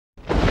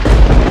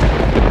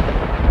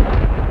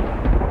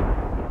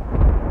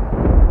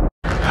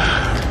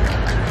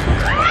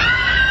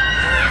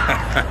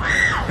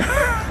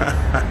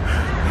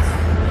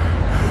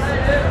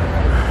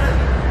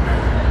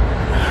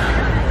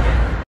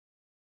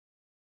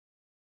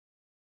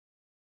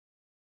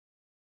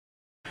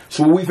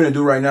So what we finna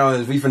do right now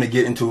is we finna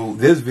get into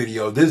this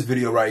video. This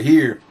video right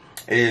here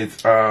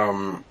is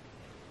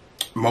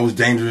most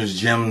dangerous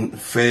gym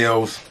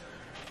fails.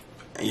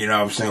 You know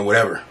what I'm saying?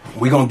 Whatever.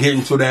 We're gonna get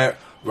into that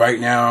right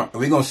now. And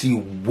we're gonna see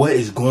what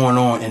is going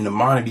on in the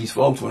mind of these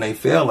folks when they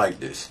fail like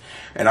this.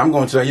 And I'm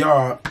gonna tell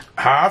y'all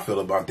how I feel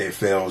about their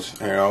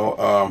fails. You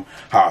know,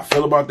 how I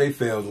feel about their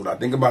fails, what I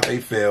think about their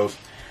fails,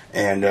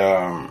 and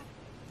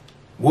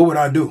what would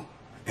I do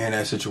in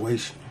that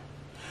situation.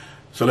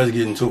 So let's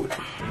get into it.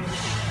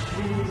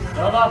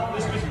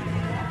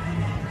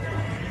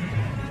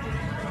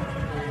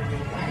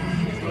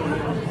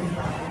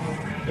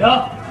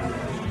 Ja.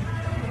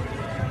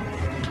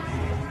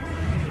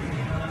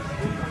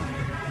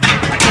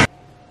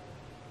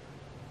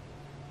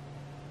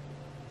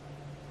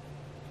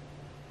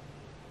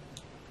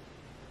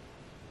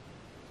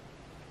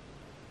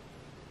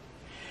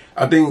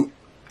 I think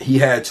he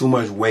had too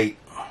much weight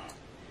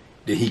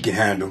that he can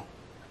handle,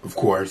 of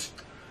course.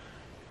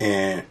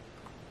 And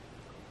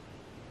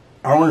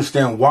I don't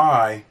understand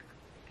why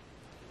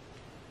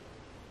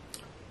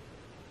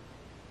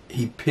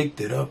he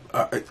picked it up.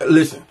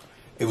 Listen,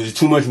 it was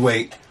too much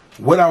weight.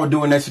 What I would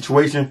do in that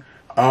situation,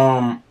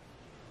 I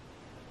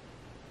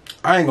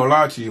ain't gonna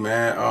lie to you,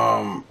 man.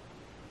 I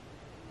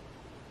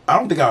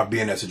don't think I would be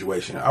in that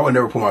situation. I would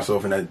never put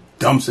myself in that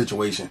dumb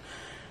situation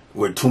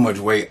with too much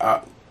weight.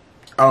 I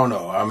don't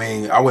know. I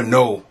mean, I would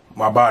know,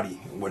 my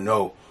body would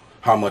know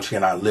how much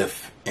can I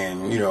lift.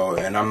 And, you know,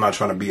 and I'm not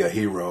trying to be a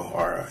hero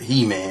or a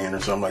He-Man or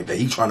something like that.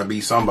 He's trying to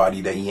be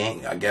somebody that he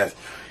ain't, I guess.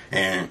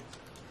 And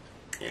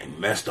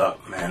messed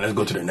up, man. Let's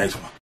go to the next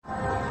one.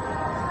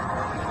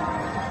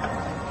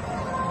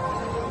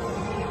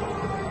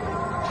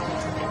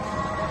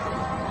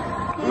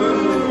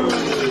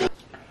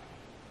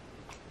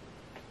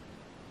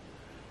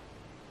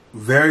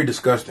 Very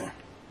disgusting.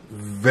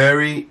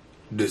 Very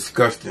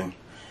disgusting.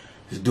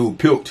 This dude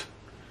puked.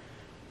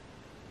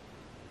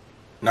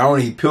 Not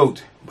only he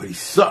puked, but he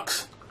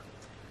sucks.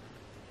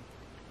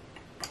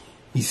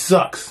 He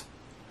sucks.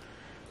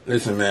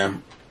 Listen,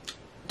 man.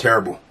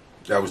 Terrible.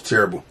 That was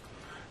terrible.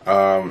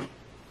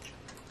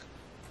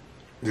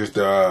 Just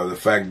the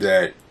fact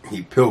that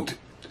he puked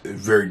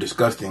is very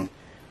disgusting.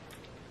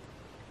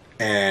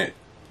 And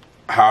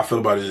how I feel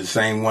about it is the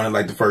same one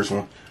like the first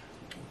one.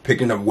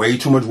 Picking up way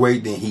too much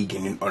weight than he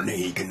can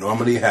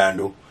normally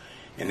handle.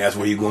 And that's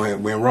where he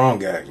went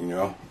wrong at, you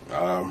know.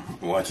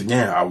 Once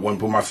again, I wouldn't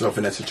put myself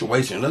in that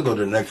situation. Let's go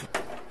to the next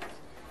one.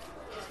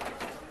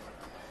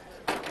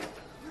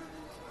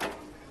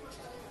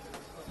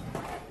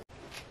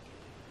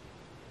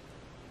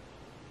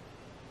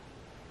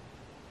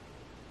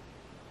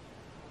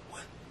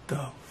 What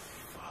the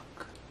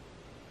fuck?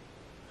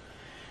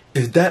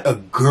 Is that a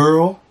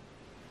girl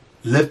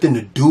lifting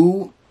the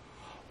dude?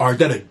 Or is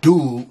that a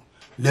dude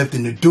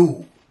lifting the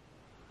dude?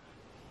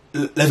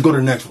 Let's go to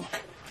the next one.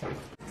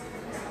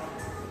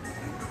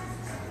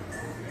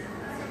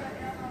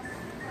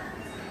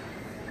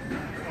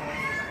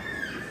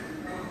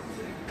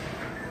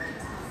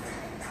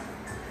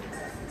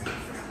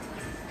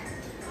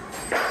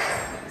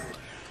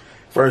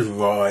 First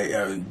of all,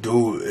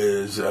 dude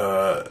is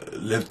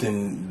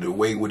lifting the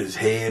weight with his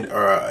head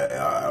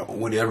or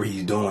whatever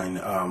he's doing.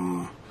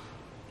 I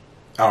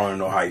don't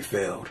know how he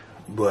failed,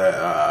 but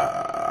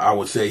I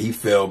would say he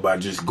failed by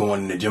just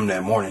going in the gym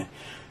that morning,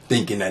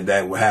 thinking that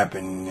that would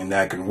happen and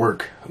that can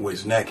work with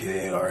his neck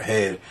or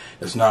head.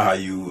 That's not how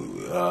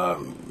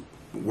you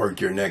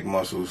work your neck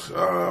muscles.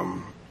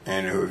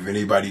 And if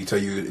anybody tell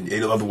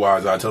you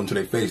otherwise, I tell them to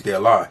their face,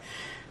 they'll lie.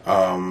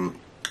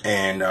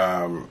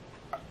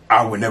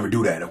 I would never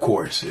do that, of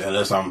course,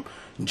 unless I'm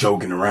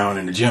joking around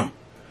in the gym,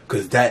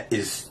 because that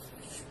is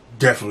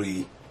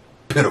definitely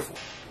pitiful.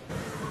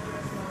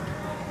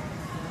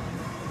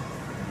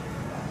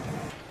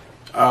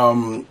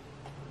 I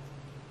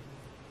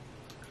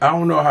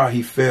don't know how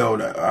he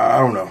failed. I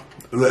don't know.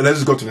 Let's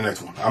just go to the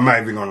next one. I'm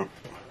not even gonna.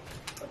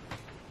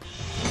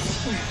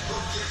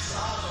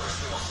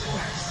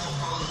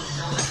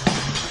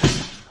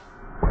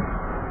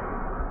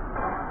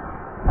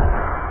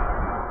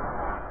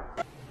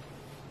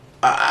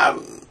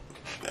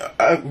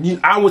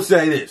 I would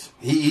say this.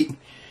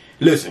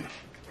 Listen,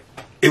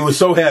 it was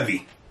so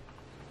heavy.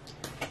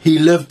 He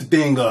lifted the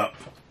thing up.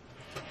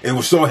 It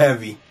was so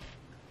heavy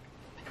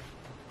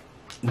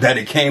that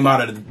it came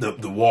out of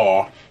the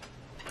wall.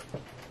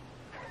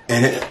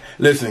 And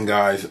listen,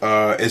 guys,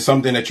 it's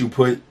something that you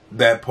put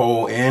that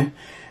pole in,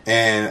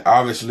 and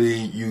obviously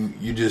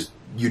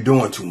you're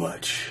doing too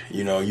much.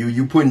 You know,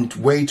 you putting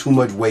way too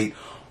much weight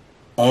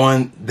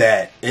on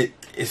that.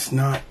 It's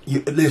not.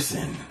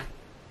 Listen.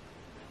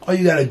 All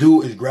you gotta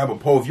do is grab a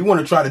pole. If you want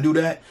to try to do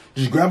that,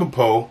 just grab a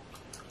pole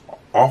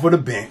off of the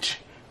bench,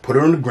 put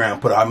it on the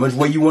ground, put how much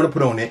weight you want to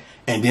put on it,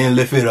 and then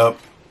lift it up,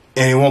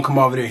 and it won't come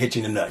over there and hit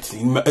you in the nuts.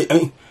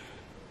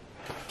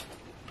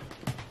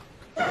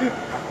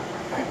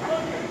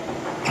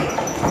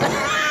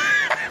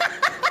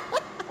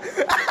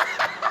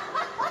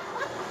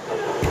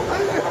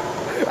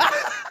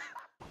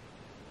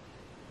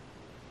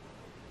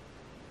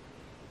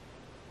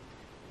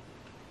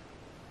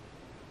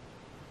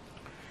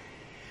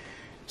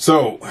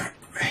 So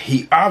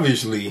he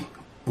obviously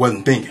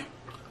wasn't thinking.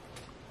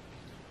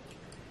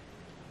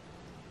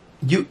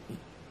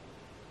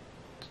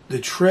 The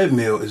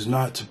treadmill is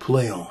not to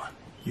play on.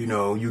 You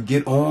know, you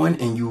get on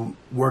and you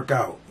work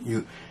out.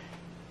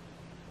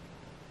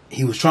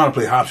 He was trying to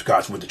play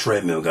hopscotch with the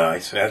treadmill,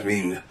 guys. That's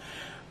me.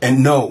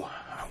 And no,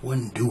 I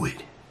wouldn't do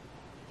it.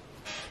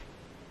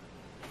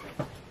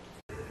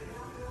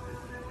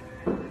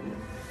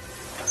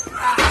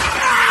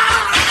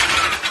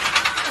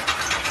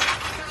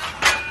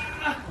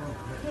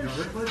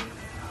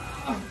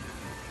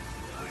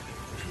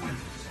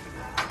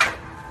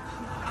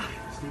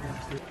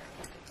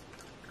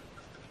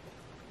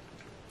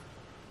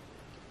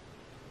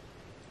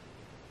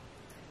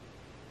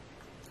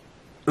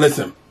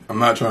 Listen, I'm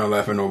not trying to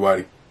laugh at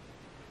nobody.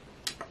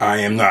 I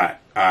am not.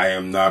 I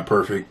am not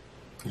perfect.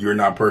 You're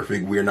not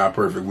perfect. We're not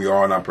perfect. We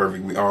are not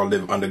perfect. We all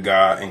live under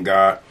God, and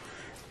God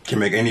can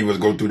make any of us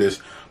go through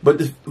this. But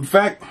the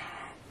fact,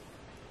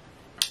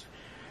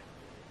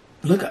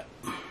 look,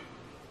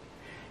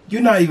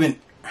 you're not even,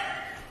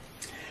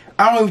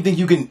 I don't even think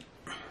you can.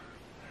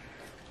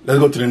 Let's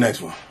go to the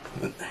next one.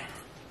 The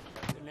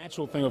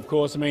natural thing, of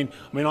course. I mean,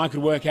 I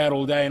could work out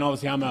all day, and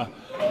obviously I'm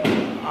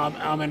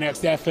an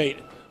ex-athlete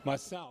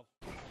myself.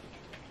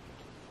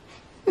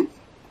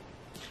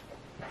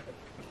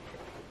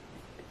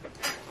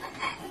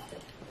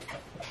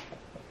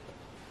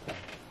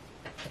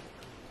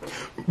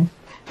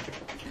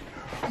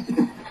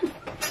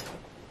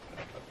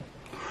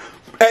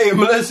 Hey,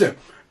 listen.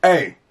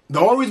 Hey,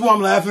 the only reason why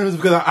I'm laughing is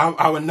because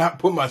I would not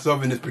put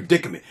myself in this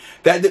predicament.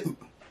 That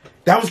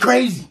was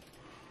crazy.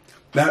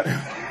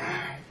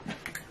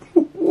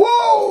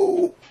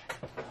 Whoa.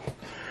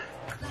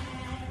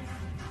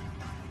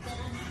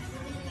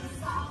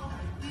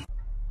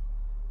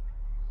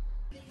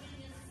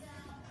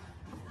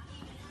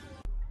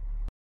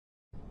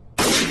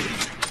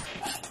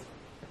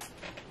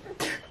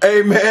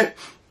 Hey man,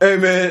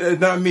 it's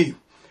not me.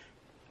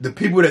 The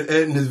people that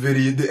edited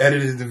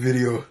the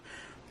video,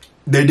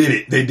 they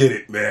did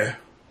it, man.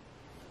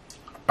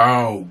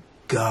 Oh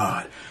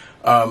God,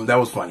 that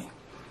was funny.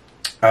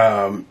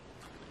 But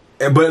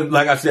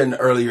like I said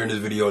earlier in this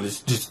video,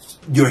 just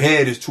your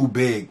head is too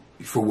big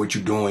for what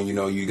you're doing. You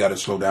know, you got to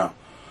slow down.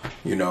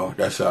 You know,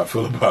 that's how I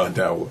feel about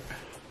that one.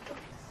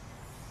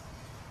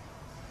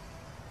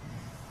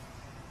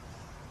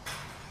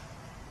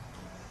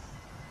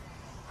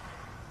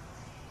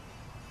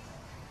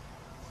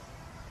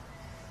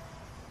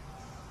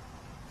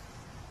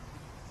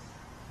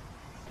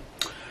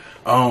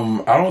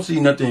 I don't see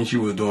nothing she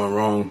was doing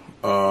wrong.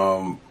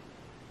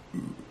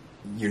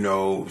 You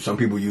know, some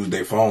people use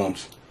their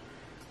phones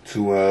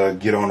to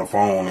get on the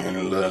phone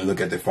and look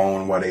at their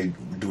phone while they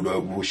do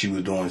what she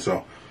was doing.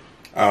 So,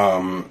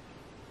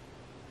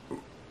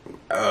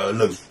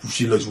 look,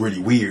 she looks really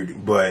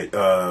weird. But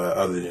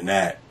other than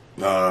that,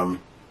 you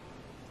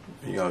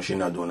know, she's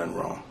not doing nothing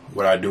wrong.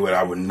 What I do is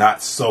I would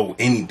not sew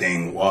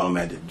anything while I'm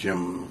at the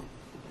gym.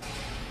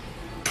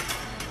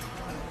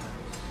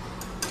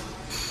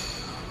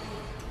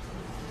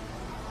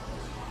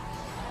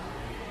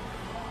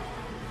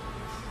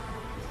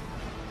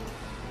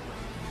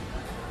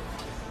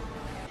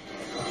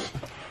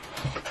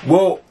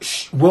 Well,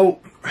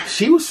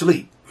 she was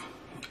asleep,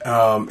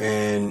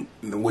 and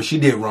what she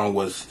did wrong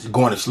was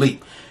going to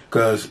sleep.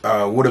 Because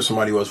what if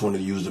somebody else wanted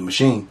to use the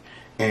machine,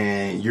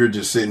 and you're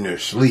just sitting there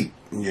asleep?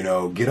 You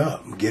know, get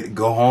up,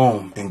 go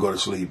home, and go to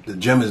sleep. The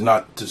gym is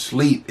not to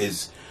sleep;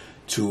 it's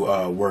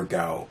to work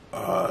out.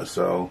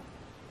 So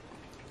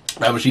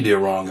that's what she did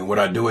wrong. And what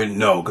I do it,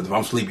 no, because if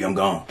I'm sleepy, I'm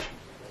gone.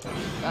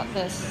 Got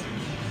this.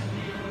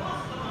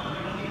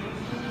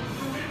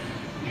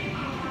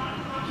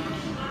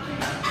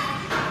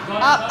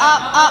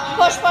 Up,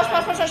 push,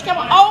 come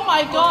on. Oh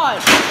my God.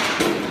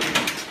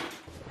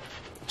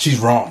 She's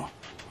wrong.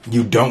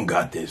 You don't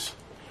got this.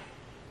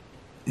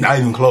 Not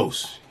even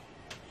close.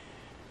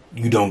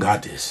 You don't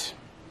got this.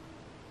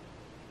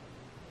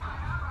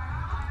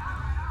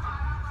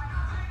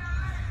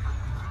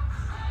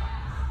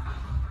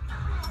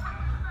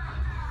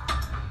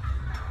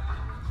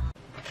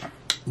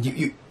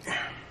 You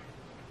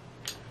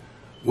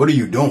what are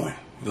you doing?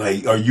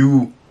 Like,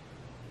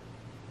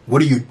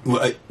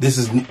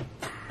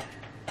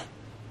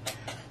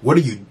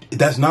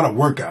 that's not a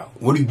workout.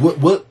 What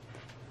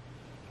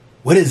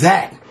is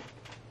that?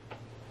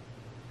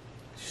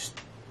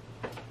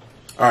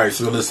 Alright,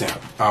 so listen,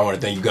 I want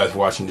to thank you guys for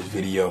watching this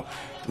video.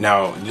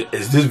 Now,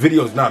 this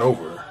video is not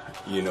over.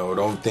 You know,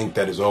 don't think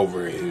that it's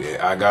over.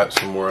 I got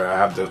some more. I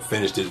have to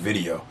finish this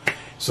video.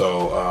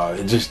 So,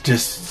 just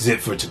is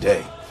it for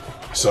today.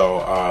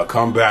 So,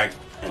 come back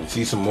and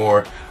see some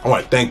more. I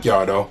want to thank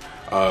y'all, though.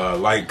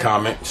 Like,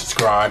 comment,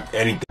 subscribe,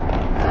 anything.